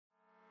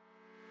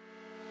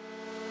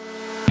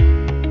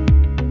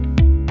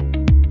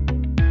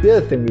The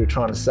other thing we were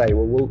trying to say,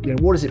 what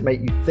does it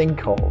make you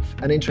think of?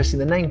 And interesting,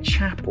 the name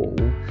chapel,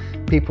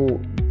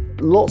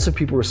 lots of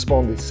people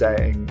responded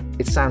saying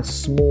it sounds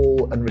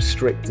small and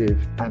restrictive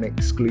and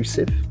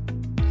exclusive.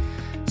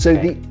 So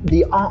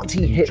the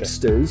arty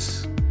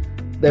hipsters,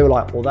 they were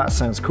like, well, that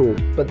sounds cool.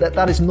 But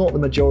that is not the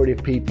majority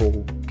of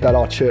people that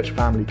our church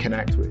family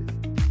connect with.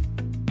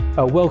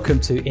 Welcome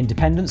to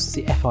Independence,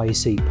 the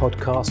FIEC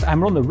podcast.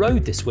 And we're on the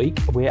road this week.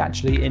 We're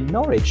actually in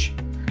Norwich.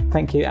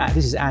 Thank you.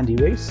 This is Andy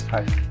Rees,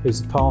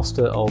 who's the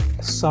pastor of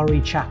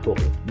Surrey Chapel,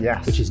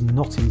 which is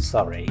not in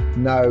Surrey.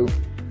 No.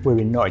 We're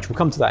in Norwich. We'll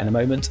come to that in a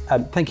moment.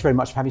 Thank you very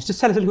much for having us.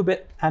 Just tell us a little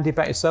bit, Andy,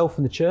 about yourself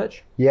and the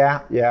church.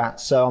 Yeah.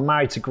 So I'm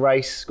married to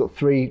Grace, got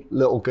 3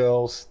 little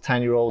girls,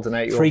 10-year-old and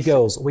 8-year-old. 3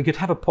 girls. We could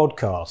have a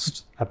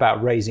podcast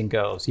about raising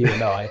girls, you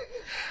and I.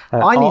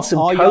 I need some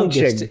coaching. Our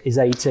youngest is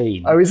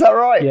 18. Oh, is that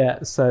right?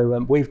 Yeah,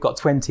 so we've got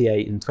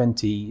 28 and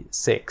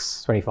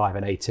 26, 25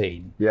 and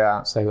 18.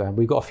 Yeah. So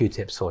we've got a few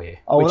tips for you,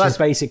 which is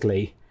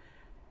basically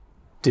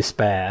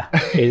despair.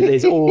 It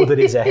is all that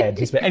is ahead.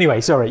 Despair.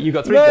 Anyway, sorry, you've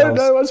got 3 girls.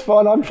 No, that's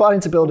fine. I'm planning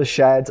to build a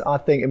shed, I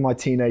think, in my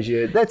teenage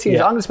years. I'm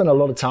going to spend a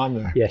lot of time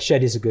there. Yeah,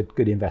 shed is a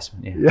good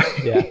investment.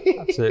 Yeah,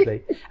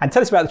 absolutely. And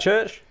tell us about the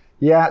church.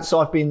 Yeah, so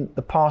I've been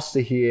the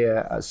pastor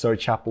here at Surrey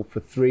Chapel for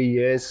 3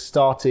 years,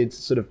 started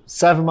sort of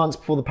 7 months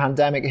before the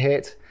pandemic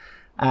hit.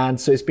 And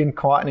so it's been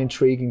quite an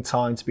intriguing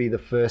time to be the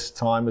first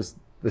time as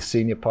the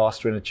senior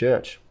pastor in a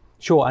church.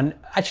 Sure, and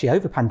actually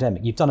over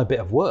pandemic, you've done a bit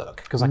of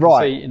work because I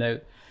can see,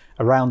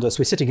 around us,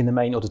 we're sitting in the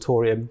main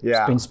auditorium. Yeah.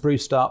 It's been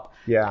spruced up.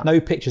 Yeah.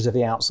 No pictures of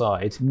the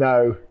outside.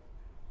 No.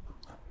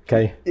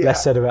 Okay,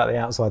 less said about the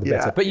outside, the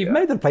better. But you've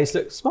made the place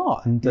look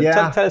smart. And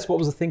tell us what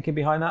was the thinking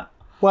behind that?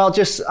 Well,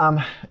 just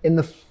in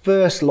the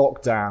first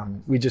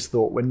lockdown, we just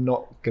thought we're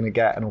not going to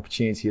get an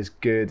opportunity as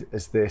good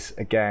as this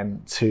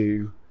again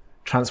to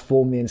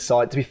transform the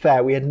inside. To be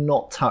fair, we had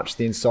not touched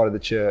the inside of the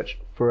church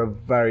for a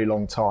very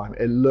long time.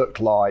 It looked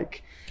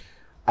like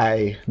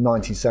a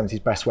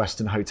 1970s Best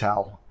Western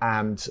hotel.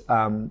 And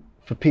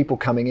for people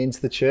coming into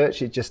the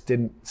church, it just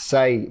didn't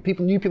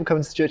new people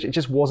coming to the church, it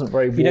just wasn't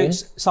very warm.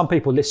 Some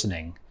people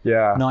listening,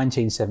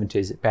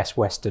 1970s Best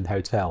Western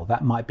hotel,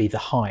 that might be the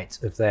height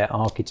of their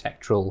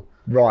architectural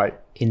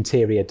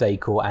interior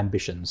decor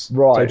ambitions.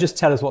 Right. So just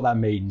tell us what that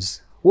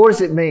means. What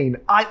does it mean?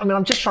 I mean,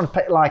 I'm just trying to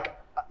pay,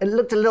 it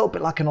looked a little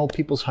bit like an old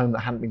people's home that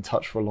hadn't been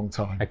touched for a long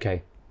time.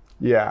 Okay.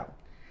 Yeah.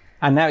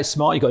 And now it's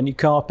smart. You've got a new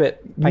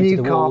carpet,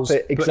 painted the walls,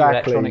 put your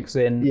electronics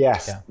in.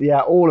 Yes,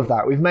 all of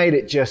that. We've made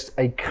it just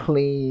a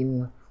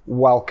clean,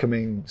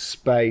 welcoming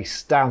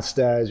space.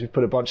 Downstairs, we've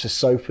put a bunch of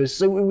sofas.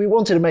 So we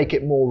wanted to make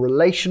it more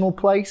relational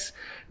place.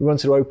 We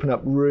wanted to open up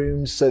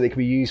rooms so they could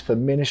be used for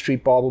ministry,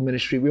 Bible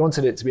ministry. We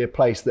wanted it to be a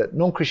place that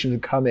non-Christians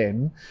would come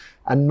in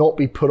and not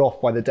be put off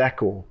by the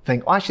decor.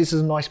 Think, actually, this is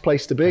a nice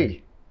place to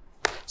be.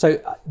 So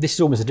this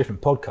is almost a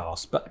different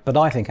podcast, but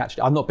I think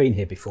actually, I've not been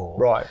here before.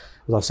 Right.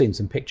 Because I've seen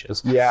some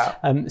pictures. Yeah.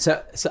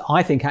 So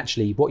I think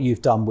actually what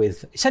you've done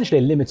with essentially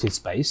a limited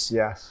space.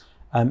 Yes.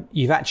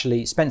 You've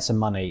actually spent some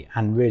money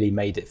and really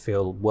made it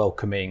feel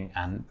welcoming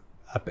and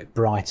a bit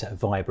brighter,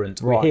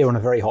 vibrant. We're here on a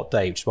very hot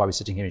day, which is why we're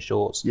sitting here in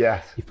shorts.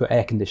 Yeah. You've put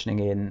air conditioning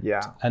in.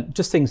 Yeah. And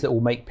just things that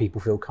will make people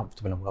feel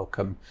comfortable and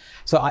welcome.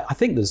 So I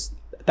think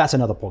that's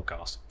another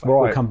podcast.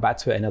 Right. We'll come back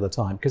to it another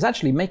time. Because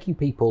actually making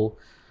people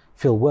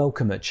feel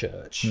welcome at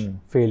church,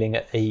 feeling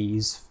at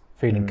ease,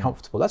 feeling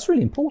comfortable. That's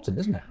really important,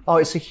 isn't it? Oh,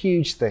 it's a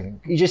huge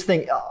thing. You just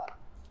think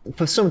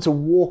for someone to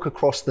walk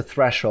across the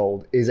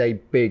threshold is a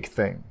big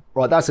thing,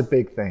 right? That's a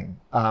big thing,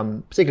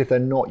 particularly if they're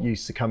not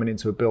used to coming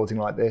into a building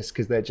like this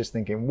because they're just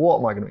thinking, what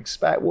am I going to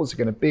expect? What's it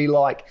going to be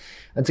like?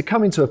 And to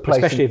come into a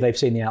place... Especially if they've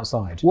seen the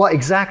outside. Well,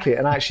 exactly.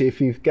 And actually,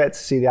 if you get to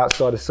see the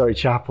outside of Surrey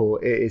Chapel,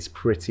 it is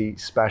pretty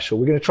special.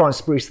 We're going to try and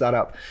spruce that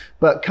up.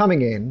 But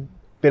coming in,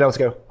 being able to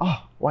go,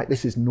 oh, right,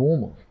 this is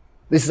normal.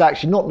 This is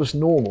actually not just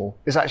normal,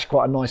 it's actually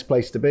quite a nice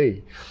place to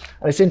be.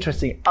 And it's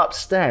interesting,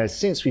 upstairs,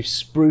 since we've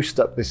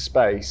spruced up this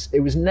space, it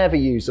was never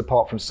used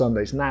apart from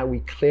Sundays. Now we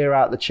clear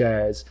out the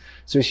chairs.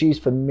 So it's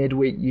used for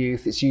midweek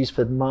youth, it's used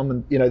for mum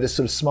and, the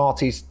sort of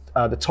smarties,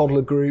 the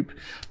toddler group,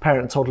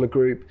 parent and toddler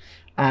group.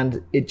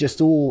 And it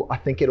just I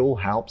think it all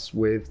helps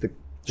with the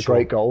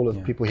great goal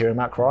of people hearing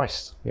about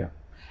Christ. Yeah.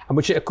 And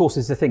which, of course,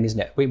 is the thing,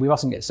 isn't it? We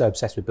mustn't get so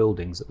obsessed with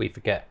buildings that we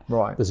forget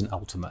there's an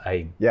ultimate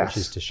aim, which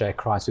is to share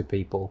Christ with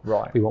people.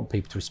 Right. We want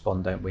people to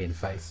respond, don't we, in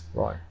faith,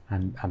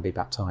 and be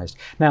baptised.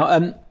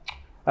 Now,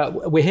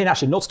 we're here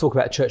actually not to talk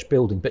about church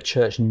building, but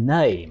church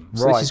name.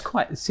 So this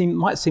is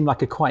might seem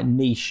like a quite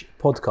niche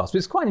podcast, but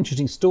it's quite an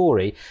interesting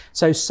story.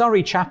 So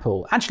Surrey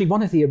Chapel, actually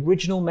one of the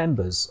original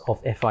members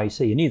of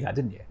FIEC. You knew that,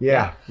 didn't you?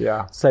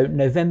 Yeah. So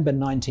November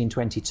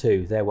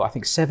 1922, there were, I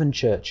think, 7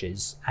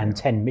 churches and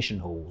 10 mission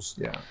halls.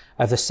 Yeah.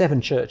 Of the 7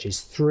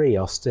 churches, 3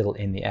 are still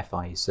in the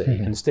FIEC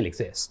and still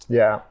exist.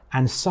 Yeah.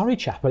 And Surrey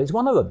Chapel is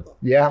one of them.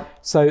 Yeah.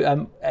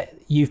 So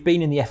you've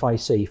been in the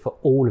FIEC for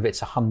all of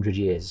its 100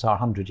 years. It's our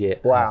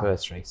 100-year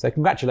anniversary. So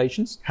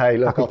congratulations. Hey,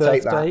 look, Happy I'll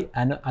birthday take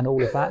that. and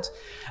all of that.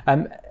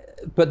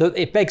 But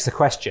it begs the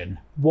question,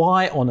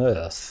 why on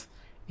earth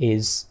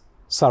is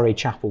Surrey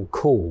Chapel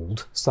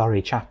called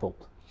Surrey Chapel?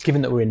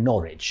 given that we're in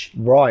Norwich.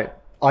 Right.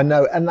 I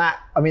know. And that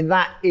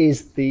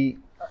is the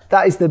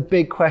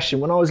big question.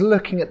 When I was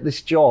looking at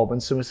this job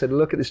and someone said,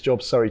 look at this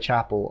job, Surrey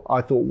Chapel,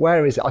 I thought,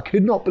 where is it? I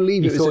could not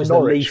believe it was in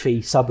Norwich. A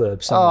leafy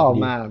suburb somewhere. Oh,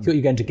 man. You thought you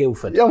were going to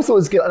Guildford. Yeah, I thought it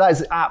was Guildford. That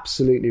is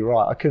absolutely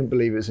right. I couldn't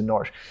believe it was in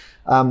Norwich.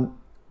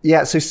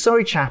 So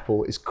Surrey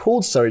Chapel is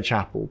called Surrey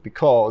Chapel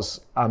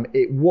because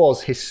it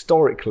was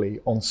historically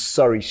on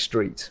Surrey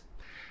Street,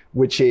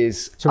 which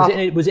is... So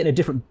was it in a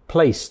different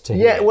place to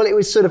here? Yeah, well, it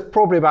was sort of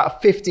probably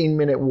about a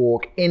 15-minute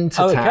walk into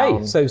town.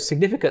 Okay, so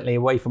significantly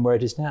away from where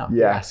it is now.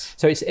 Yes.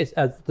 So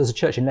there's a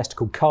church in Leicester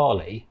called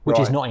Carley, which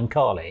is not in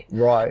Carley.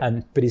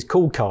 Right. But it's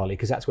called Carley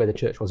because that's where the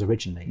church was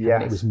originally. Yes.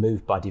 And it was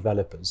moved by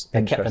developers.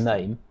 They kept the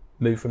name,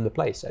 moved from the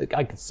place. So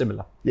I guess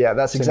similar. Yeah,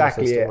 that's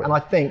exactly it. And I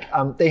think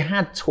they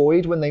had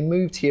toyed when they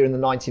moved here in the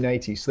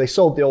 1980s. So they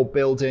sold the old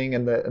building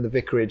and the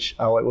vicarage.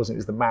 Oh, it was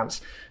the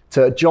manse,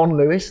 to John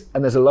Lewis,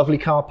 and there's a lovely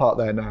car park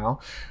there now.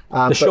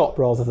 Shop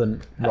rather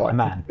than a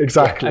man.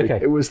 Exactly. Yeah,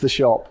 okay. It was the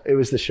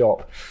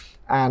shop.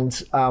 And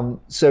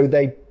so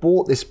they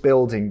bought this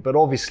building, but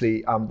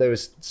obviously there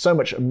was so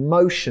much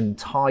emotion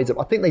tied up.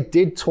 I think they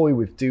did toy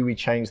with, do we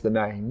change the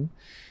name?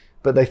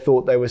 But they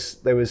thought there was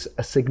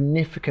a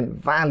significant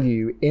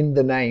value in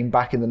the name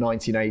back in the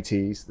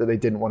 1980s that they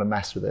didn't want to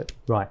mess with it.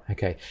 Right,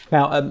 okay.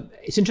 Now,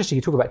 it's interesting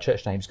you talk about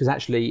church names because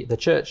actually the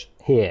church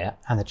here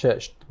and the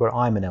church where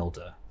I'm an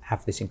elder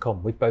have this in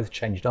common. We've both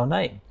changed our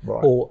name,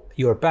 or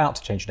you're about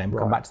to change your name.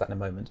 We'll come back to that in a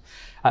moment.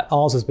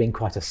 Ours has been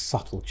quite a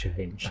subtle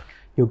change.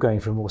 You're going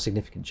for a more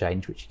significant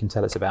change, which you can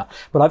tell us about.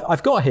 But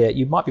I've got here,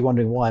 you might be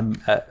wondering why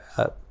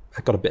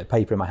I've got a bit of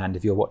paper in my hand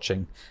if you're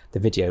watching the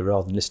video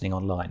rather than listening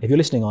online. If you're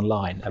listening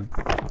online, there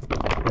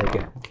you go,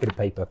 a bit of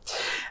paper.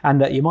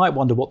 And you might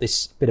wonder what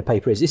this bit of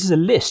paper is. This is a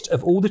list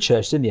of all the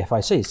churches in the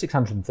FIC,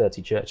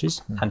 630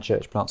 churches and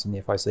church plants in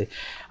the FIC.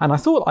 And I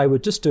thought I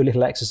would just do a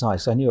little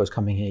exercise, because I knew I was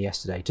coming here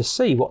yesterday, to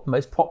see what the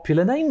most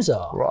popular names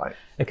are. Right.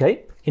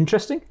 Okay,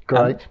 interesting?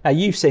 Great. Now,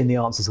 you've seen the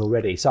answers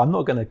already, so I'm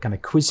not going to kind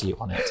of quiz you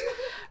on it.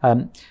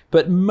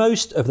 But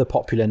most of the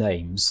popular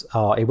names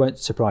are, it won't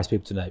surprise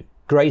people to know,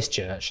 Grace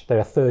Church. There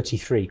are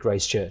 33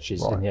 Grace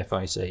churches in the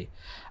FIC,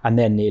 and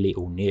they're nearly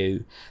all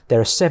new. There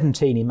are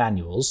 17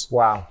 Emmanuels.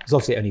 Wow. There's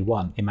obviously only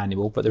one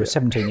Emmanuel, but there are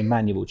 17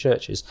 Emmanuel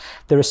churches.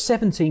 There are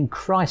 17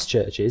 Christ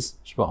churches,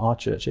 which is what our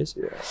church is.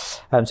 Yeah.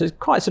 So it's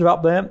quite sort of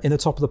up there in the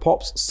top of the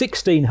pops.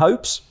 16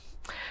 Hopes.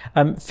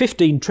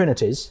 15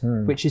 Trinities,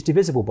 which is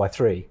divisible by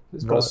 3.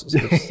 It's got a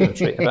sort of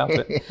treat about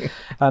it.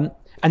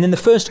 And then the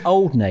first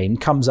old name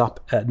comes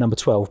up at number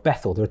 12,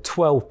 Bethel. There are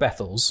 12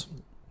 Bethels.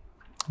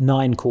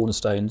 9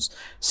 Cornerstones,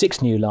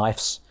 6 New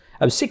Lifes,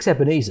 6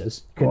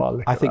 Ebenezers.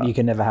 I think you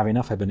can never have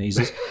enough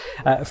Ebenezers.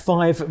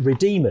 5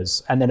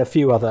 Redeemers, and then a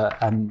few other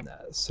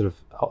sort of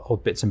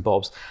odd bits and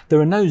bobs. There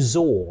are no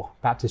Zor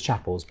Baptist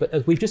chapels, but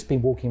as we've just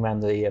been walking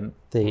around the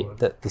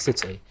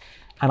city,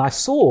 and I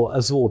saw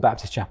a Zor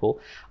Baptist chapel.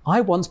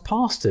 I once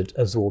pastored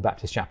a Zor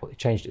Baptist chapel. It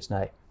changed its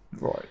name.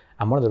 Right.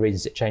 And one of the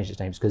reasons it changed its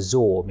name is because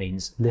Zor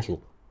means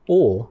little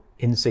or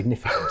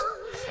insignificant,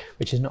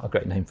 which is not a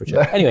great name for a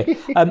church. Anyway.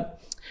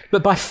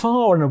 But by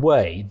far and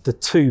away, the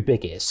two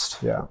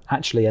biggest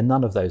actually are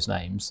none of those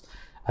names.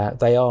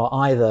 They are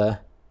either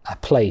a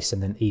place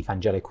and an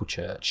evangelical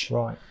church.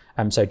 Right.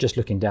 So just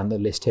looking down the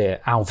list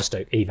here,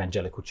 Alverstoke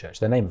Evangelical Church,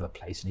 the name of a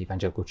place, an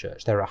evangelical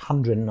church. There are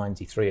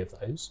 193 of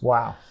those.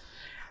 Wow.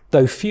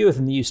 Though fewer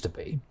than there used to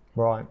be.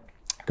 Right.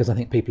 Because I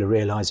think people are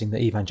realising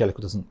that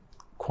evangelical doesn't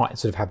quite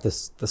sort of have the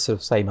sort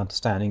of same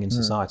understanding in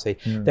society.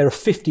 There are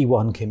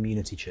 51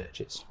 community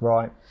churches.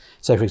 Right.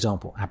 So, for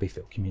example,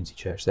 Abbeyfield Community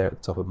Church, they're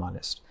at the top of my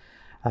list.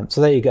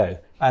 So there you go.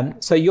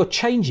 So you're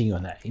changing your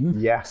name.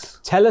 Yes.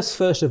 Tell us,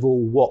 first of all,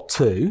 what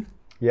to.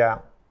 Yeah.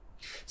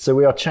 So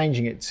we are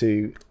changing it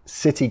to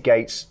City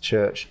Gates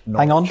Church Norwich.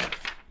 Hang on.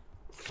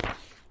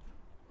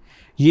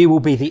 You will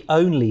be the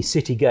only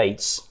City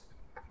Gates,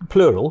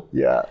 plural,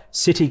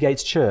 City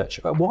Gates Church.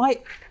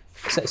 Why?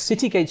 So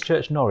City Gates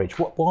Church Norwich.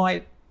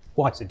 Why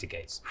City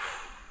Gates?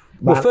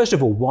 Well, first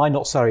of all, why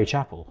not Surrey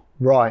Chapel?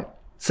 Right.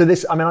 So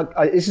this,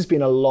 this has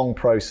been a long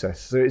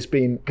process. So it's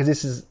been, because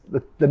this is,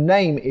 the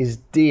name is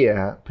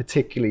dear,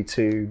 particularly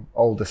to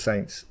older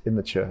saints in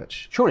the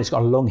church. Surely it's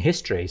got a long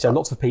history. So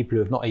lots of people who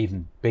have not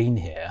even been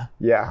here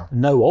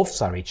know of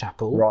Surrey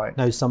Chapel,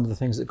 know some of the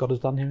things that God has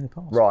done here in the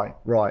past.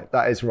 Right.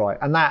 That is right.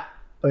 And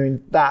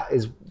that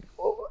is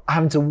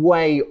having to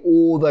weigh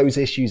all those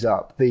issues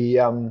up.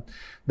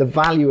 The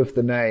value of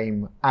the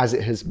name as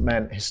it has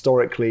meant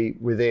historically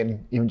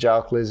within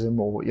evangelicalism,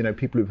 or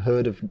people who've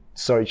heard of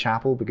Surrey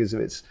Chapel because of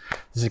its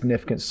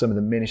significance, some of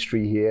the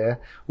ministry here,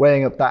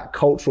 weighing up that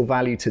cultural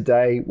value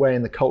today,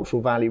 weighing the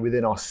cultural value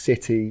within our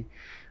city.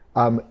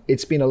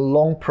 It's been a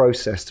long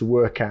process to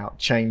work out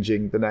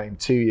changing the name.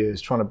 2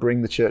 years trying to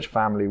bring the church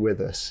family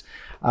with us.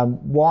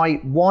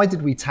 Why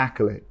did we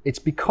tackle it? It's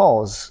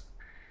because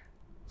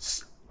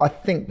I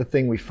think the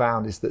thing we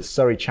found is that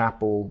Surrey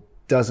Chapel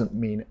doesn't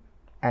mean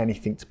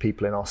anything to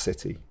people in our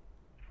city.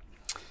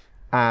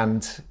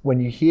 And when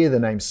you hear the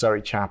name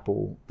Surrey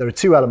Chapel, there are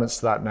two elements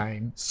to that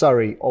name.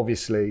 Surrey,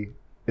 obviously,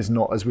 is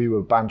not, as we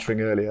were bantering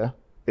earlier,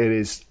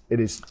 It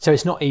is. So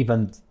it's not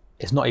even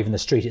the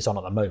street it's on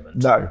at the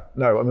moment. No. I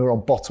mean, we're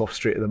on Bottoff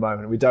Street at the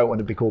moment. We don't want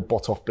to be called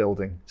Bottoff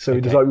Building. So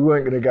we decided we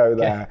weren't going to go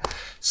there. Okay.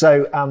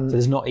 So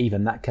there's not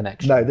even that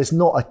connection. No, there's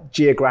not a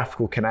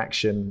geographical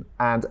connection.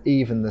 And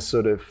even the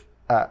sort of,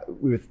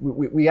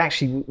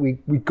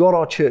 we got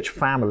our church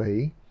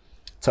family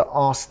to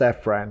ask their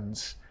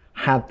friends,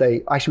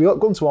 we got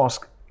them to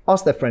ask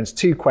their friends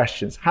 2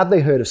 questions. Had they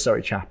heard of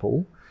Surrey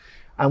Chapel?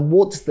 And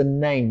what does the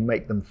name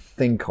make them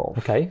think of?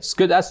 Okay, it's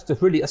good. That's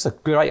a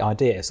great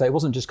idea. So it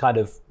wasn't just kind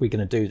of, we're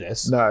going to do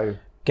this. No.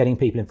 Getting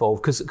people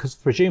involved, because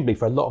presumably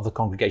for a lot of the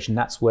congregation,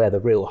 that's where the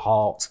real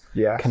heart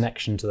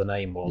connection to the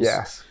name was.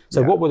 Yes.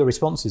 So what were the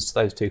responses to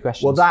those 2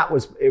 questions? Well,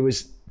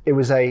 it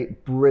was a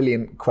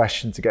brilliant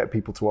question to get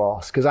people to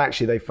ask, because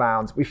actually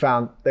we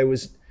found there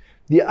was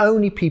the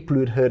only people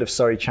who had heard of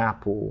Surrey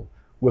Chapel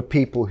were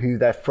people who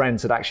their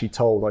friends had actually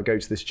told, I go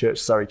to this church,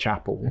 Surrey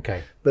Chapel.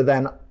 Okay. But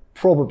then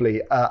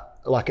probably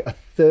probably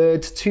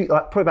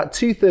about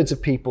 2/3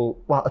 of people,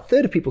 a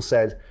third of people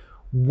said,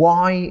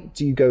 why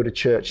do you go to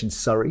church in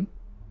Surrey?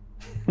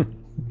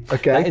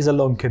 Okay. That is a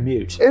long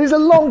commute. It is a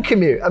long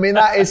commute. I mean,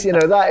 that is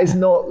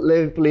not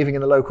believing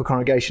in the local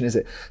congregation, is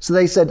it? So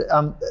they said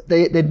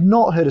they'd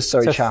not heard of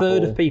Surrey Chapel. So a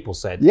third of people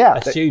said,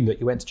 assume that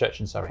you went to church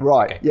in Surrey.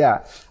 Right, okay.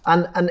 Yeah.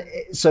 And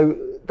so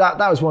that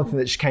was one thing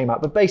that just came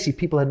out. But basically,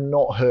 people had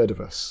not heard of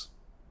us.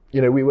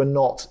 We were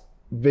not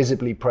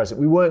visibly present.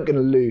 We weren't going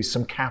to lose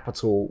some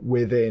capital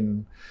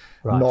within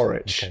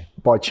Norwich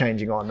by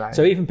changing our name.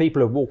 So even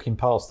people who are walking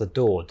past the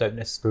door don't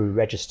necessarily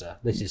register,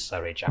 this is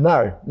Surrey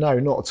Chapel. No,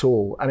 not at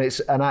all. And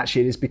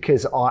actually it is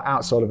because our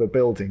outside of a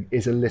building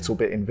is a little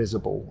bit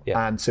invisible,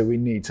 and so we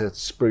need to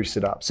spruce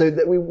it up. So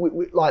that we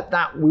weren't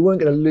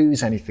going to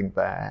lose anything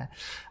there.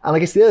 And I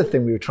guess the other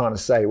thing we were trying to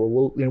say,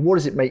 what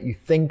does it make you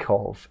think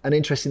of? And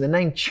interesting, the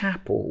name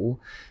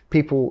Chapel,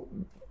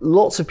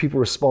 lots of people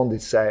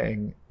responded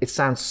saying it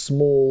sounds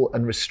small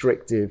and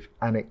restrictive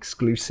and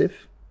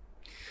exclusive.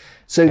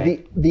 So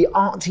the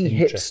arty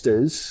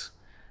hipsters,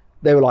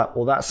 they were like,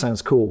 well, that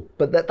sounds cool.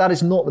 But that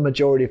is not the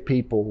majority of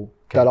people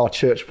that our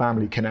church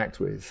family connect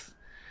with.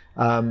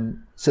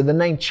 So the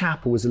name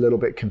Chapel was a little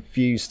bit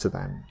confused to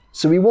them.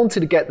 So we wanted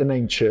to get the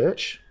name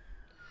church.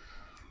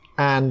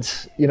 And,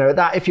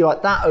 that, if you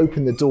like, that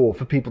opened the door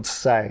for people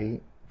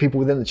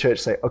within the church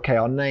say, okay,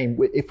 our name,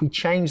 if we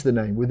change the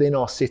name within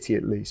our city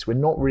at least, we're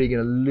not really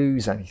going to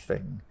lose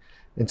anything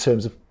in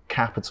terms of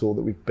capital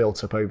that we've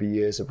built up over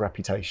years of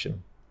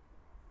reputation.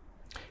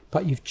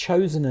 But you've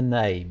chosen a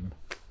name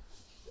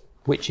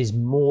which is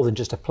more than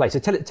just a place. So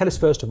tell us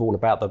first of all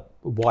about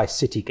why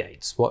City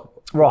Gates.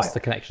 What's the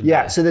connection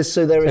there? So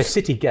there is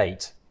City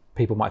Gate.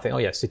 People might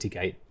think, City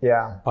Gate.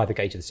 Yeah. By the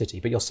gate of the city.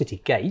 But your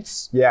City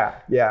Gates.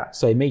 Yeah.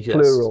 So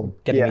immediately plural.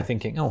 Getting me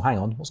thinking, hang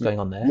on, what's going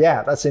on there?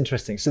 Yeah, that's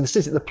interesting. So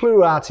the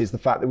plurality is the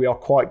fact that we are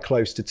quite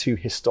close to 2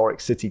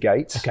 historic city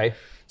gates. Okay.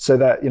 So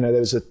that,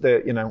 there's Have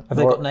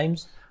they got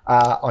names?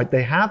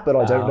 They have, but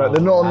I don't know.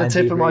 They're not on the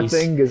tip of my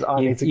fingers.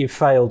 You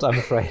failed, I'm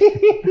afraid.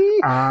 Okay.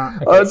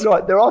 Oh, that's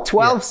right. There are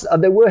 12.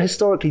 There were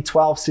historically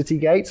 12 city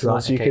gates, so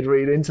you could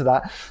read into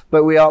that.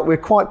 But we're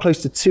quite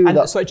close to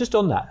 2. So just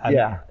on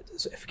that,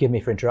 forgive me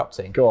for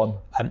interrupting. Go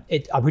on.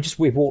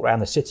 We've walked around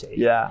the city.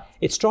 Yeah.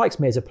 It strikes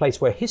me as a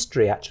place where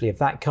history actually of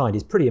that kind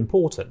is pretty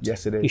important.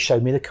 Yes, it is. You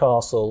showed me the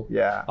castle.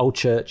 Yeah. Old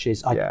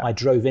churches. I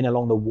drove in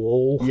along the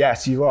wall.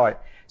 Yes, you're right.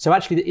 So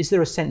actually, is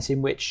there a sense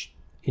in which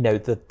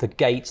the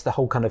gates, the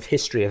whole kind of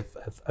history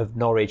of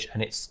Norwich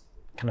and its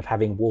kind of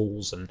having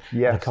walls and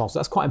the castle,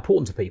 that's quite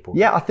important to people?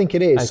 Yeah, I think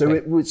it is.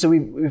 Okay. So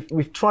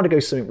we've tried to go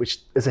something which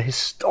is a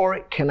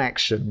historic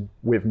connection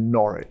with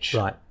Norwich.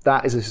 Right.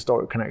 That is a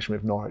historic connection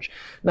with Norwich.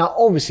 Now,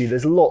 obviously,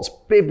 there's lots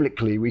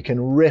biblically we can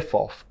riff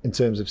off in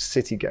terms of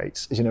city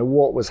gates.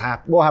 What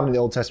happened in the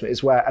Old Testament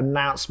is where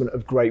announcement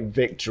of great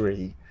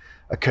victory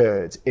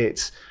occurred.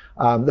 It's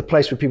the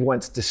place where people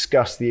went to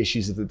discuss the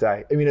issues of the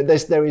day. I mean,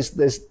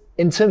 there's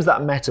in terms of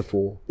that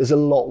metaphor, there's a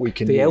lot we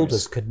can use. The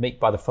elders could meet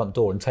by the front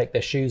door and take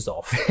their shoes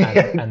off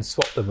and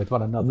swap them with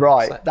one another.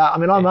 Right. So,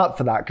 I'm up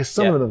for that because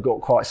some of them have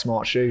got quite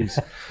smart shoes.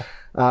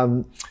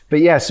 So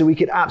we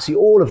could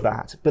absolutely all of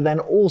that. But then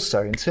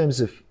also in terms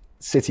of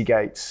city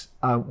gates,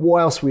 what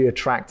else we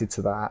attracted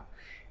to that?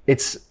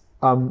 It's,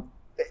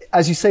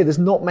 as you say, there's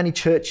not many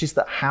churches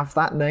that have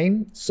that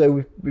name.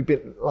 So we've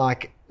been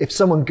like, if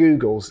someone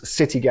Googles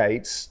City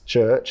Gates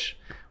Church,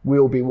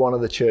 we'll be one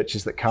of the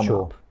churches that come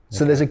up.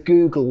 So there's a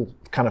Google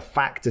kind of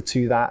factor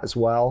to that as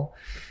well.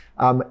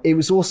 It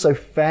was also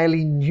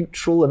fairly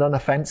neutral and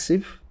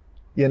unoffensive,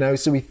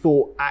 so we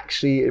thought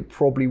actually it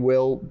probably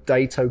will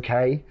date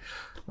okay.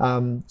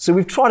 So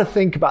we've tried to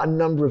think about a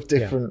number of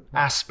different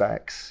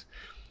aspects.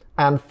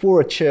 And for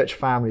a church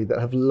family that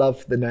have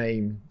loved the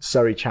name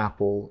Surrey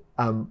Chapel,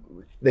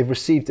 they've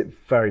received it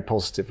very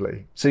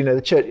positively. So, the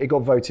church, it got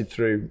voted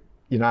through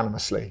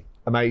unanimously,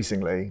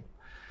 amazingly.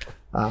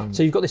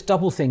 So you've got this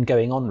double thing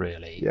going on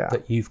really,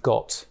 that you've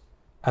got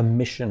a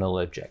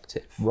missional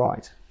objective.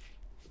 Right.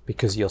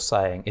 Because you're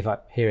saying, if I'm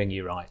hearing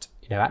you right,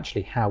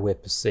 actually how we're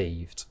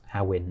perceived,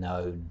 how we're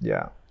known.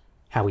 Yeah.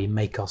 how we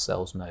make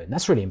ourselves known.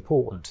 That's really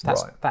important.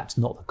 That's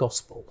not the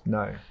gospel.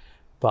 No.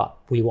 But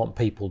we want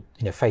people,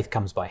 faith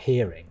comes by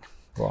hearing.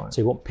 Right.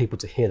 So we want people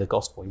to hear the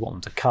gospel. We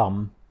want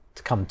them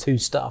to come to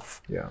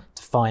stuff,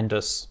 to find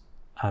us,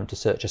 to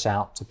search us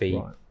out, to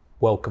be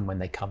welcome when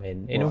they come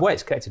in. In a way,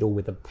 it's connected all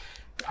with the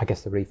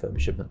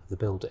refurbishment of the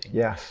building.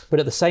 Yes. But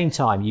at the same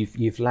time,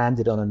 you've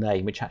landed on a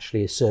name which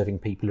actually is serving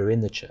people who are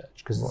in the church,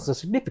 because there's a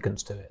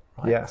significance to it.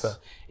 Right? Yes.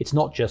 It's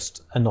not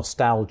just a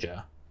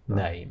nostalgia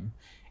name.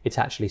 It's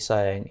actually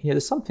saying,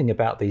 there's something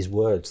about these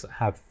words that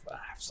have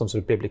some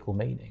sort of biblical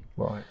meaning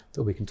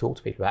that we can talk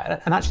to people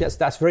about. And actually,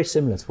 that's very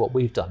similar to what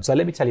we've done. So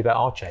let me tell you about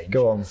our change.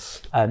 Go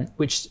on.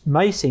 Which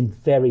may seem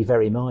very,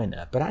 very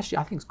minor, but actually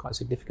I think it's quite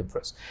significant for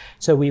us.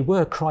 So we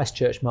were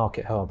Christchurch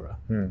Market Harborough.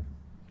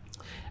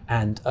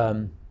 And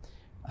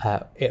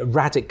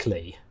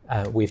radically,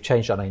 we've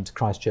changed our name to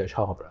Christchurch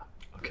Harborough.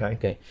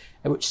 Okay.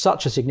 Which is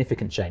such a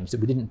significant change that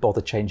we didn't bother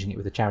changing it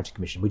with the Charity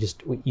Commission.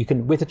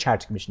 With a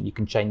Charity Commission, you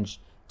can change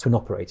to an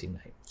operating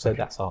name. So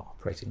that's our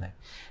operating name.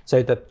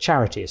 So the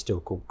charity is still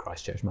called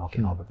Christchurch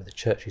Market Harborough, but the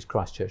church is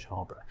Christchurch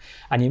Harborough.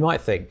 And you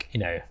might think,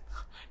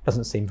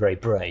 doesn't seem very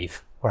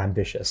brave or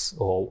ambitious,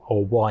 or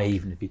why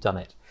even have you done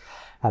it?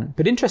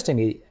 But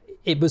interestingly,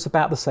 it was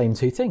about the same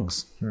two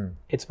things.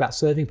 It's about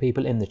serving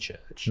people in the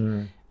church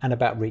and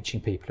about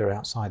reaching people who are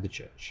outside the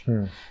church.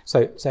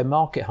 So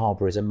Market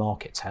Harborough is a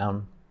market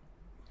town,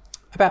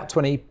 about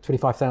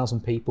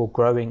 25,000 people,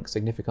 growing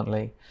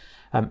significantly.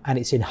 And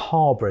it's in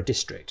Harborough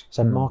District.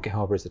 So Market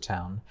Harborough is the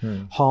town.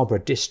 Harborough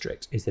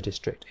District is the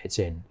district it's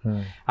in.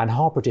 And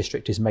Harborough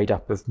District is made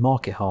up of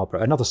Market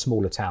Harborough, another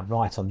smaller town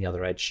right on the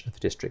other edge of the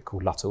district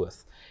called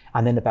Lutterworth,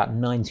 and then about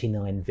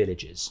 99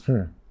 villages.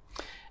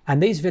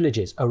 And these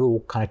villages are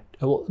all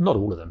not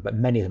all of them, but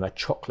many of them are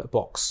chocolate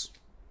box,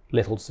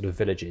 little sort of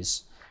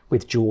villages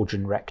with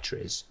Georgian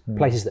rectories,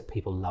 places that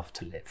people love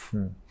to live.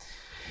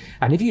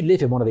 And if you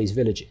live in one of these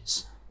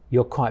villages,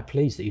 you're quite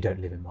pleased that you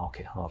don't live in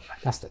Market Harborough.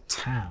 That's the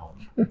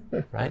town,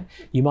 right?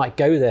 You might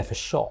go there for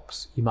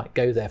shops. You might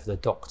go there for the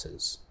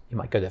doctors. You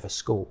might go there for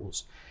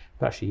schools.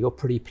 But actually, you're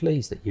pretty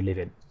pleased that you live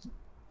in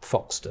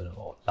Foxton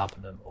or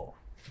Lubenham or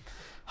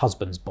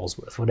Husbands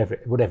Bosworth,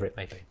 whatever it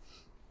may be.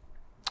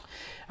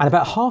 And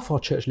about half our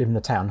church live in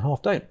the town,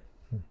 half don't.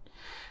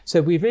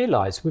 So we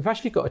realised we've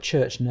actually got a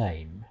church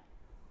name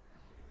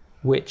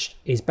which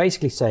is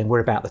basically saying we're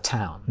about the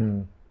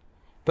town.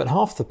 But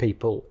half the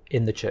people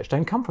in the church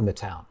don't come from the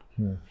town.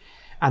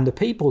 And the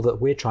people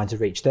that we're trying to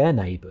reach, their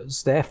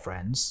neighbours, their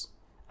friends,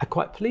 are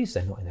quite pleased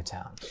they're not in the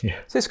town.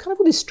 So it's kind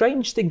of this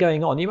strange thing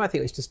going on. You might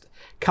think it's just,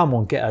 come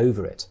on, get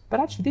over it. But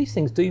actually these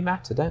things do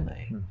matter, don't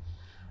they?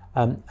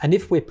 And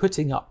if we're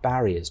putting up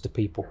barriers to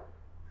people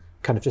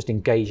kind of just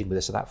engaging with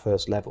us at that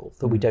first level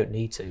that we don't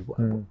need to,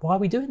 why are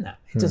we doing that?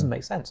 It doesn't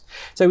make sense.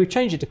 So we've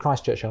changed it to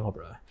Christchurch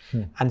Harborough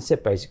and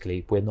said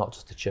basically we're not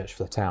just a church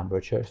for the town, we're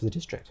a church for the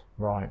district.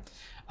 Right.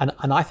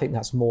 And I think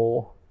that's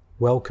more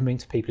welcoming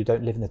to people who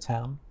don't live in the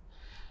town,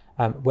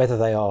 whether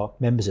they are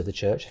members of the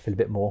church, feel a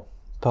bit more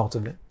part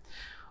of it,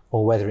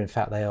 or whether in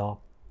fact they are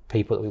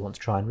people that we want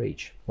to try and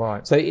reach.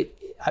 Right. So it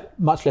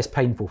much less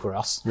painful for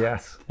us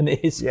than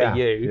it is for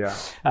you.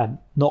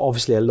 Not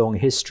obviously a long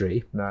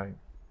history. No.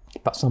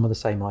 But some of the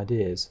same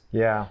ideas.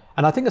 Yeah.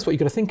 And I think that's what you've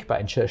got to think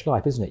about in church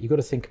life, isn't it? You've got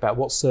to think about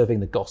what's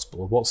serving the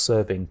gospel, what's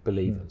serving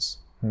believers.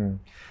 And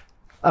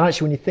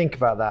actually, when you think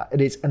about that,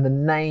 and the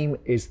name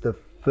is the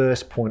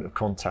first point of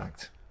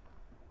contact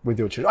with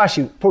your church.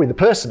 Actually, probably the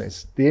person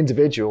is, the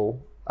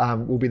individual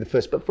will be the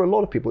first, but for a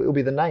lot of people, it'll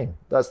be the name.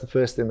 That's the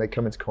first thing they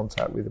come into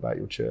contact with about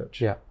your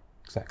church. Yeah,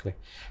 exactly.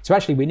 So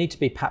actually, we need to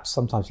be perhaps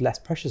sometimes less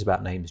precious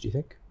about names, do you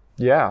think?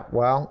 Yeah,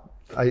 well,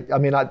 I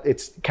mean,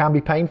 it can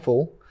be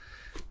painful,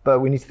 but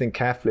we need to think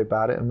carefully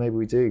about it, and maybe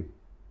we do.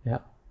 Yeah.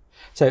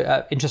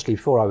 So interestingly,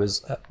 before I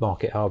was at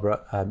Market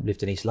Harborough,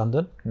 lived in East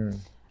London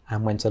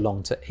and went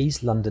along to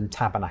East London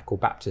Tabernacle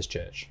Baptist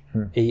Church,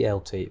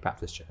 ELT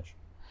Baptist Church,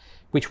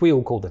 which we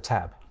all call the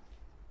Tab.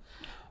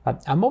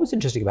 And what was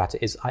interesting about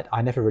it is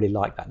I never really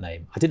liked that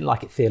name. I didn't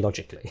like it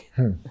theologically.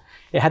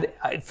 It had,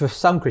 for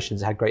some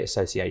Christians, it had great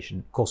association,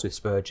 of course, with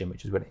Spurgeon,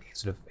 which is when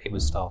it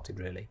was started,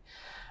 really.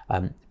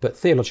 But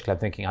theologically, I'm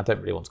thinking I don't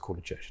really want to call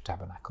a church a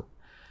tabernacle.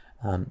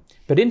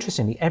 But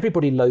interestingly,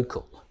 everybody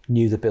local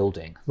knew the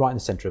building right in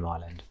the centre of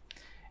Mile End.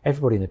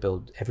 Everybody in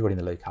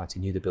the locality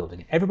knew the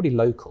building. Everybody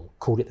local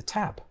called it the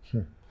Tab.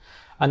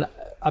 And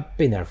I've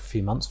been there for a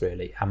few months,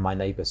 really, and my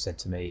neighbour said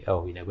to me,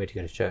 where do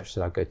you go to church? I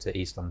said, I go to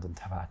East London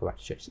Tabernacle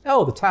Baptist Church. Said,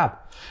 the Tab.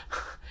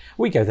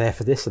 We go there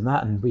for this and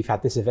that, and we've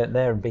had this event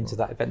there and been to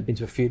that event, been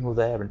to a funeral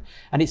there,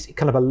 and it's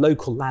kind of a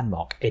local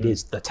landmark. It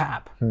is the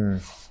Tab.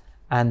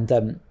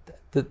 And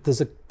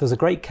there's a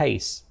great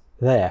case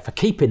there for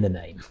keeping the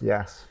name.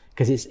 Yes.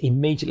 Because it's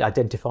immediately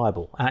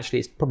identifiable. Actually,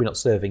 it's probably not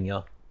serving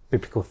your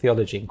biblical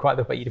theology in quite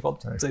the way you'd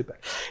want it to, but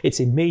it's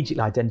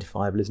immediately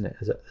identifiable, isn't it,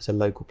 as a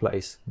local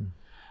place.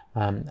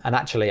 And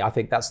actually, I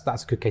think that's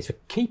a good case for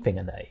keeping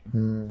a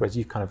name, whereas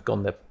you've kind of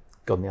gone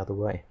the other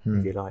way,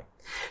 if you like.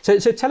 So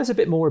tell us a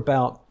bit more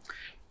about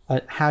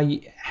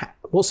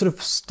what sort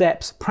of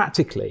steps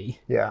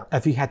practically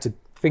have you had to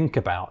think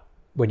about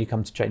when you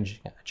come to changing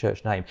a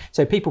church name.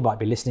 So people might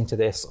be listening to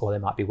this, or they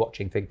might be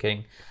watching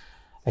thinking,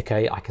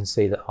 okay, I can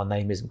see that our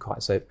name isn't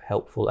quite so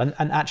helpful. And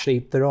actually,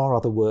 there are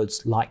other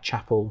words like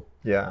chapel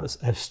that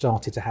have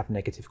started to have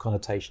negative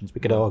connotations. We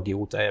could argue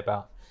all day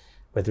about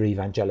whether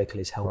evangelical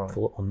is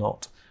helpful or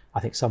not. I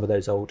think some of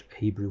those old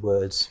Hebrew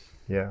words,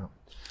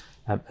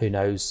 who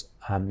knows,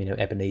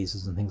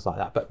 Ebenezer's and things like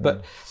that.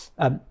 But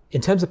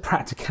in terms of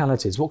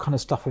practicalities, what kind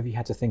of stuff have you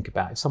had to think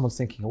about? If someone's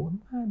thinking, oh,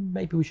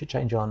 maybe we should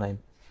change our name.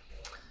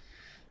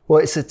 Well,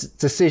 it's a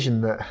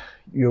decision that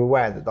you're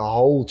aware that the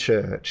whole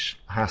church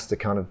has to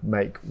kind of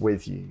make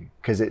with you,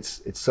 because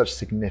it's such a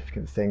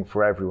significant thing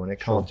for everyone. It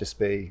can't just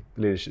be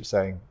the leadership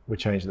saying, we're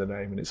changing the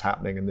name and it's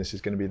happening and this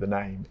is going to be the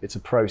name. It's a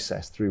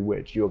process through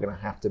which you're going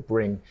to have to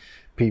bring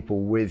people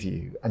with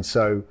you. And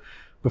so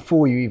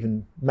before you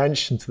even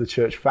mention to the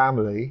church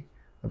family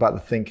about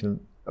the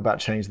thinking about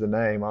changing the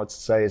name, I would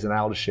say as an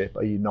eldership,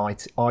 are you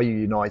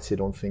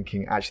united on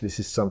thinking, actually, this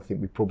is something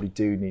we probably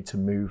do need to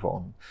move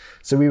on?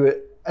 So we were,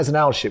 as an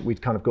eldership,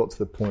 we'd kind of got to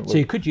the point where... So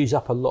you could use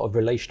up a lot of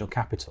relational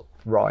capital.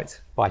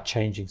 Right. By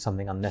changing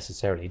something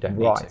unnecessarily. You don't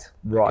need to.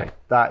 Right. Okay.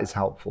 That is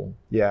helpful.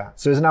 Yeah.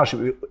 So as an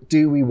eldership,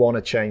 do we want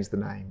to change the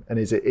name? And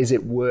is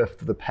it worth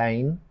the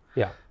pain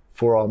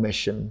for our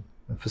mission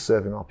and for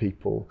serving our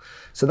people?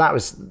 So that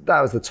was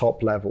the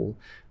top level.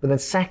 But then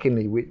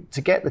secondly,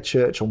 to get the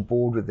church on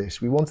board with this,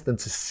 we wanted them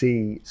to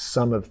see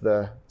some of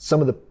the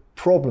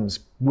problems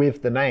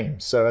with the name.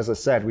 So as I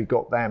said, we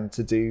got them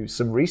to do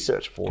some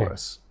research for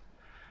us.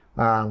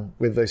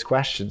 With those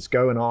questions,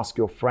 go and ask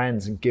your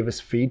friends and give us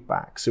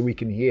feedback so we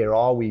can hear,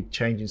 are we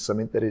changing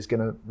something that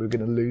we're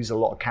going to lose a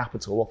lot of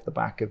capital off the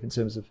back of in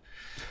terms of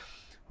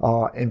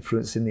our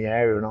influence in the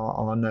area and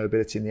our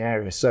knowability in the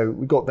area. So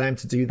we got them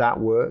to do that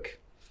work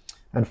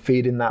and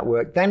feed in that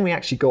work. Then we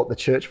actually got the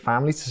church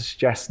family to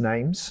suggest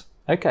names.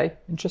 Okay,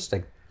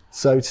 interesting.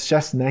 So to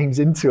suggest names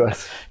into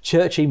us.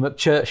 Churchy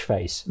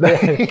McChurchface.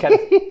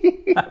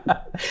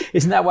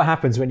 Isn't that what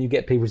happens when you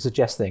get people to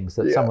suggest things?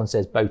 That someone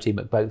says Boaty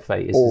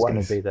McBoatface is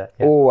going to be there.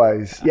 Yeah.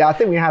 Always. Yeah, I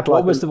think we had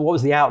like... What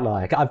was the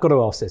outlier? I've got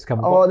to ask this. Come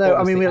on. Oh, no,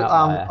 I mean,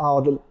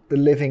 the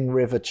Living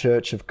River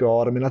Church of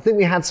God. I mean, I think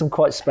we had some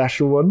quite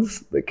special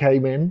ones that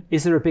came in.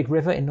 Is there a big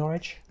river in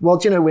Norwich? Well,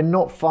 do you know, we're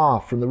not far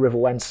from the River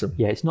Wensum.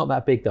 Yeah, it's not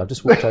that big though. I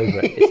just walked over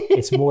it.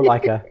 It's more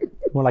like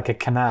a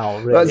canal,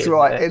 really. That's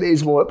right. It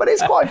is more, but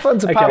it's quite fun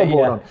to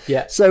paddleboard on.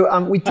 Yeah.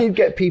 So we did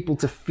get people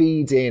to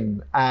feed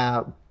in,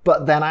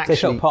 but then actually...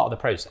 They felt part of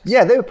the process.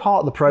 Yeah, they were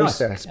part of the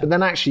process. Nice. But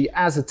then actually,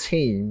 as a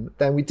team,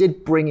 then we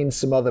did bring in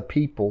some other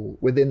people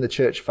within the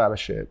church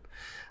fellowship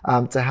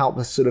to help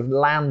us sort of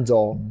land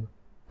on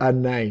a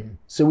name.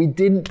 So we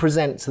didn't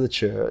present to the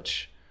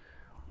church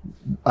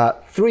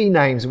 3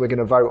 names and we're going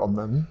to vote on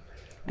them.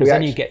 Because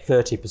then you get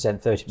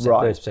 30%,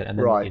 30%, and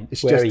then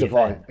it's just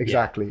divide.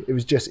 Exactly. Yeah. It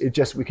was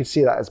just we could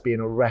see that as being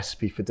a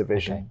recipe for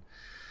division. Okay.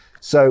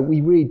 So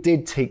we really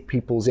did take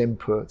people's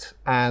input,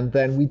 and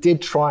then we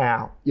did try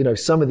out,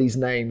 some of these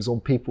names on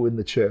people in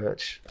the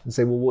church and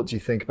say, well, what do you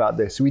think about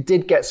this? So we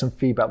did get some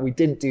feedback. We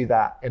didn't do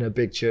that in a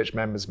big church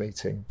members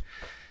meeting,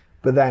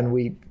 but then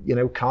we,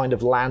 kind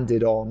of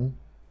landed on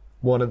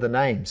one of the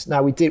names.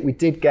 Now we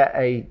did get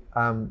a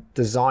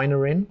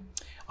designer in.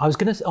 I was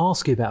going to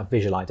ask you about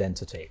visual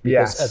identity,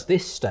 because at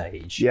this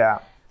stage,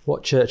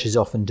 what churches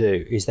often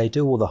do is they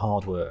do all the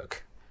hard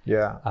work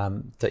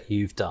that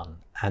you've done.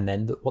 And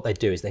then what they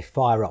do is they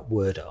fire up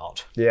word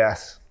art.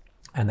 Yes.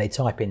 And they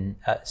type in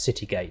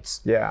city gates.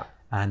 Yeah.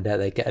 And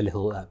they get a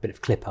little bit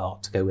of clip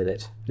art to go with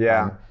it.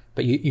 Yeah.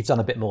 But you've done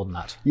a bit more than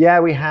that. Yeah,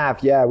 we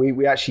have. Yeah,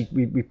 we actually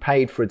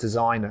paid for a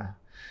designer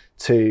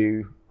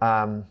to...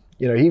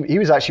 he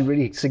was actually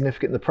really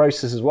significant in the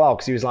process as well,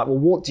 because he was like, well,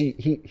 what do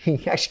you...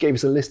 He actually gave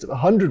us a list of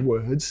 100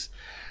 words.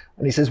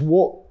 And he says,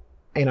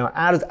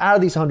 out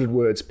of these 100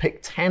 words, pick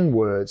 10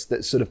 words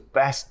that sort of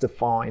best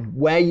define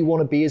where you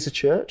want to be as a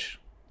church.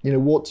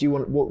 What do you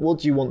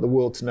want the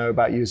world to know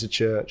about you as a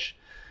church?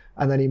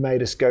 And then he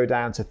made us go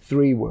down to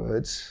 3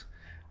 words,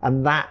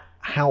 and that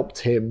helped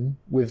him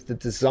with the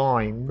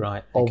design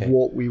of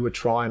what we were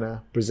trying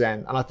to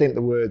present. And I think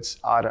the words,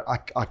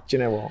 do you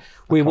know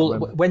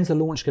what? When's the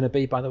launch going to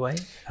be, by the way?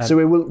 So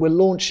we're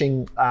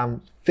launching 5th,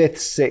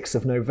 6th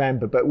of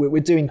November, but we're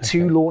doing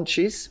 2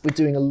 launches. We're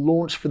doing a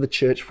launch for the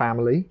church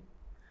family,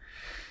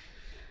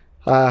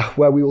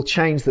 where we will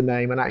change the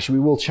name, and actually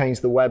we will change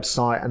the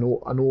website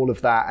and all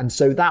of that. And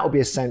so that will be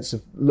a sense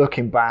of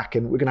looking back,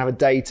 and we're going to have a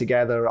day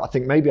together, I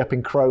think maybe up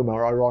in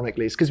Cromer,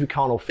 ironically. It's because we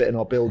can't all fit in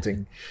our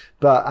building.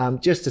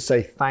 But just to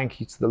say thank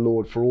you to the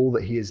Lord for all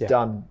that he has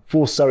done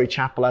for Surrey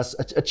Chapel, as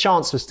a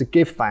chance for us to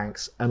give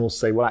thanks and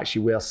also say, well,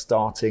 actually we are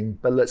starting,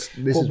 but this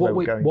is where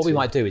we're going. What we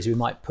might do is we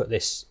might put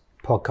this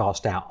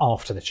podcast out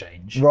after the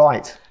change.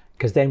 Right.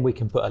 Because then we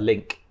can put a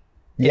link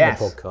in the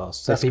podcast,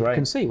 so people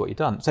can see what you've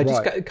done. So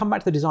just come back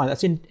to the design.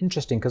 That's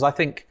interesting, because I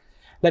think,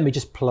 let me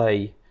just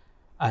play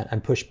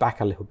and push back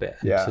a little bit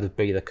and sort of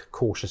be the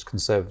cautious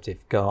conservative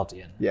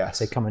guardian. Yes.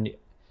 So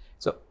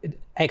so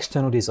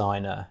external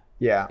designer.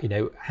 Yeah.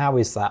 How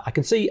is that? I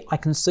can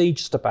see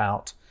just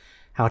about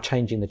how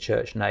changing the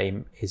church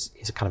name is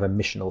a kind of a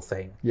missional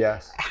thing.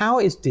 Yes. How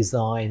is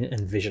design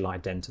and visual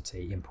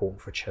identity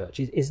important for a church?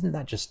 Isn't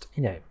that just,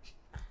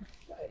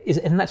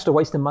 isn't that just a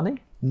waste of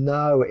money?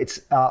 No,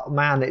 it's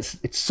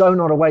it's so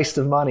not a waste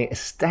of money.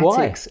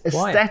 Aesthetics.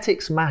 Why?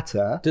 Aesthetics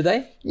matter. Do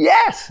they?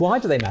 Yes. Why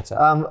do they matter?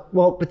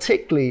 Well,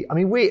 particularly,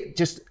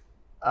 just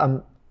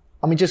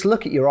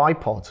look at your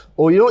iPod,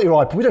 or not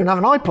your iPod. We don't have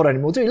an iPod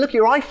anymore, do we? Look at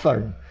your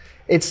iPhone.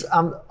 It's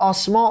our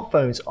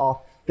smartphones are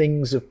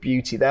things of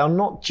beauty. They are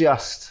not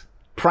just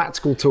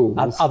practical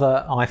tools.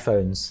 Other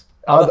iPhones.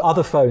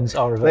 Other phones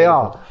are available. They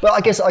are. But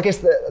I guess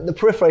the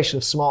proliferation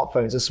of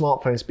smartphones, and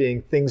smartphones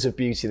being things of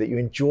beauty that you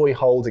enjoy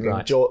holding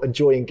and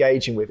enjoy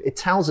engaging with, it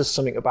tells us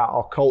something about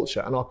our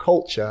culture. And our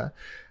culture,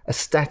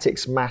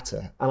 aesthetics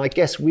matter. And I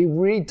guess we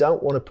really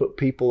don't want to put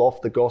people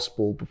off the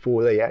gospel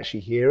before they actually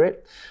hear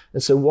it.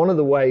 And so one of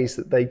the ways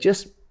that they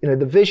just,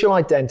 the visual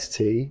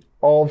identity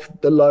of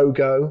the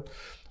logo,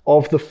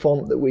 of the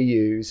font that we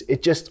use,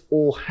 it just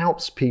all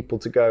helps people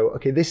to go,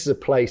 okay, this is a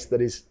place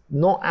that is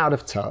not out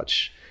of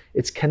touch.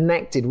 It's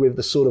connected with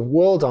the sort of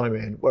world I'm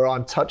in, where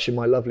I'm touching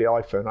my lovely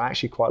iPhone. I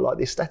actually quite like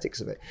the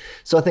aesthetics of it.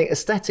 So I think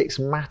aesthetics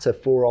matter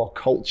for our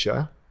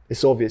culture.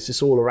 It's obvious,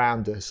 it's all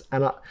around us.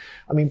 And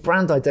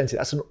brand identity,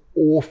 that's an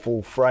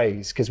awful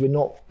phrase, because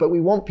but we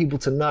want people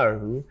to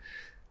know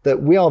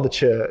that we are the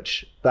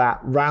church that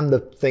ran the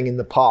thing in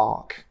the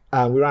park.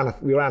 We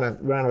ran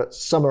a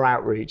summer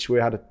outreach. We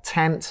had a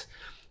tent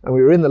and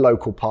we were in the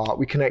local park.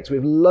 We connected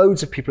with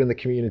loads of people in the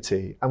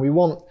community, and we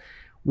want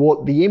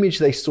what the image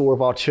they saw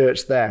of our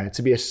church there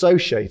to be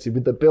associated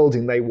with the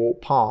building they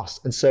walked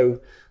past. And so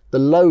the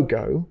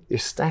logo, the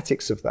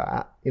aesthetics of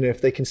that,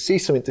 if they can see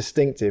something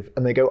distinctive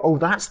and they go, oh,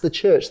 that's the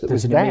church that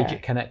was there. There's an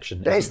immediate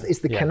connection. It's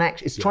the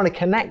connection. It's trying to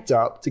connect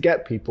up to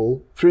get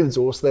people through the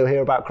door so they'll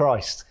hear about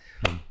Christ.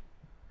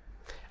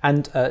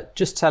 And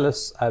just tell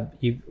us,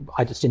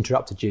 I just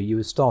interrupted you. You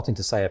were starting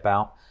to say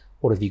about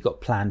what have you got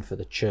planned for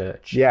the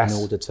church in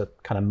order to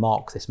kind of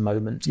mark this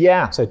moment?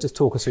 Yeah. So just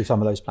talk us through some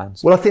of those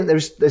plans. Well, I think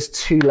there's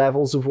two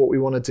levels of what we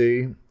want to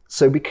do.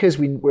 So because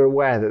we're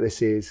aware that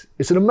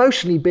it's an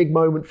emotionally big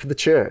moment for the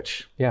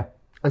church. Yeah.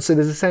 And so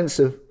there's a sense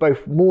of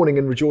both mourning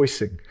and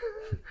rejoicing,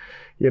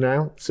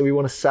 So we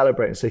want to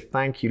celebrate and say,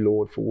 thank you,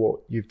 Lord, for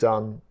what you've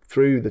done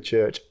through the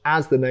church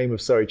as the name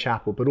of Surrey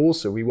Chapel. But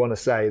also we want to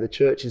say the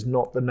church is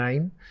not the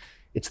name,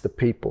 it's the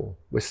people.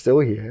 We're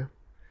still here.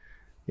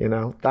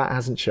 That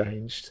hasn't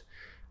changed.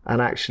 And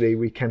actually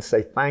we can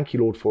say, thank you,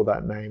 Lord, for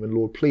that name. And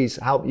Lord, please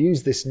help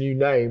use this new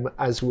name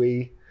as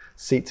we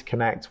seek to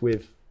connect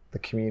with the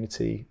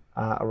community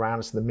around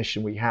us and the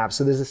mission we have.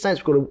 So there's a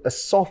sense we've got a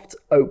soft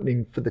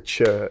opening for the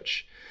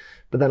church.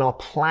 But then our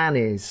plan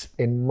is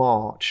in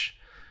March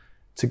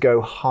to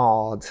go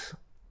hard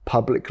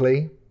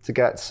publicly,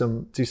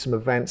 to do some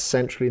events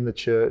centrally in the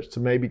church, to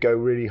maybe go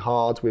really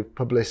hard with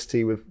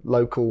publicity, with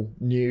local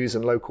news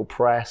and local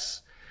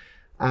press,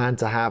 and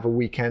to have a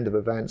weekend of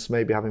events,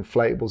 maybe have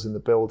inflatables in the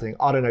building.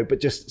 I don't know,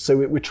 but so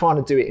we're trying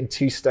to do it in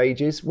two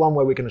stages. One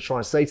where we're going to try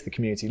and say to the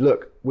community,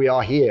 look, we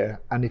are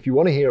here. And if you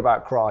want to hear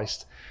about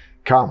Christ,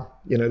 come.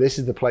 This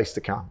is the place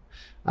to come.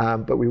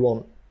 But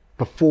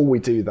before we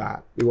do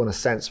that, we want a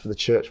sense for the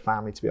church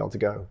family to be able to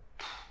go.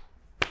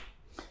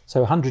 So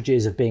 100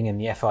 years of being in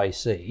the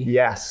FIC.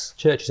 Yes.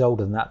 Church is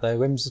older than that, though.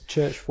 When was the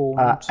church formed?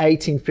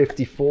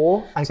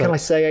 1854. And can I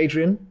say,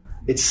 Adrian,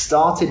 it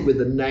started with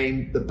the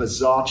name, the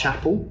Bazaar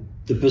Chapel.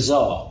 The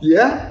Bazaar?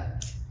 Yeah.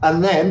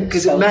 And then,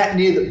 because it met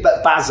near the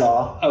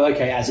Bazaar. Oh,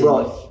 okay, as in the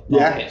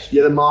market.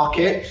 Yeah, the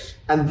market.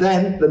 And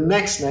then the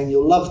next name,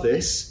 you'll love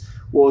this,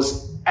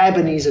 was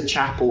Ebenezer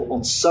Chapel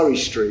on Surrey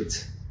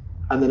Street.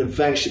 And then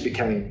eventually it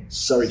became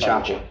Surrey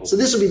Chapel. So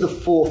this will be the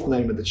fourth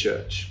name of the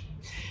church.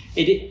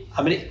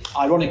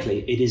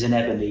 Ironically, it is an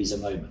Ebenezer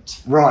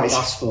moment. Right.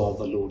 Thus far,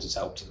 the Lord has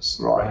helped us.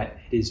 Right.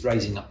 It is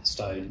raising up the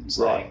stone and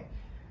saying,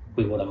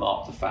 we want to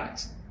mark the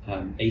fact,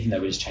 even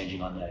though it is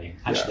changing our name.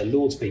 Actually, the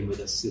Lord's been with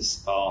us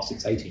this far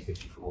since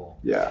 1854.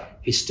 Yeah.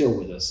 He's still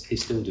with us.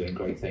 He's still doing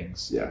great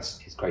things.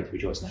 Yes. It's great to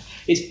rejoice in that.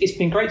 It's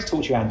been great to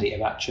talk to you, Andy,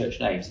 about church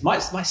names. It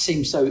might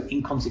seem so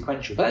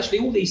inconsequential, but actually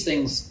all these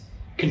things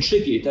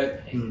contribute,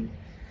 don't they?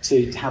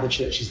 To how the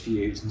church is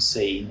viewed and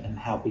seen and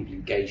how people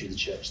engage with the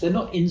church. They're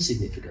not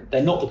insignificant.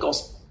 They're not the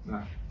gospel,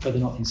 but they're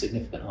not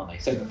insignificant, are they?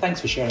 So thanks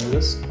for sharing with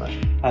us.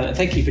 And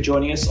thank you for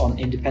joining us on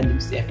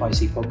Independence, the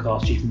FIC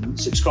podcast. You can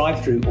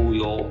subscribe through all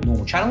your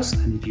normal channels.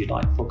 And if you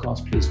like the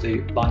podcast, please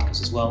do like us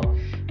as well.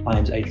 My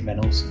name's Adrian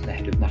Reynolds, the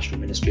head of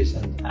National Ministries,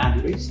 and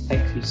Andy Rees.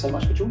 Thank you so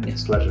much for joining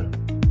us. Pleasure.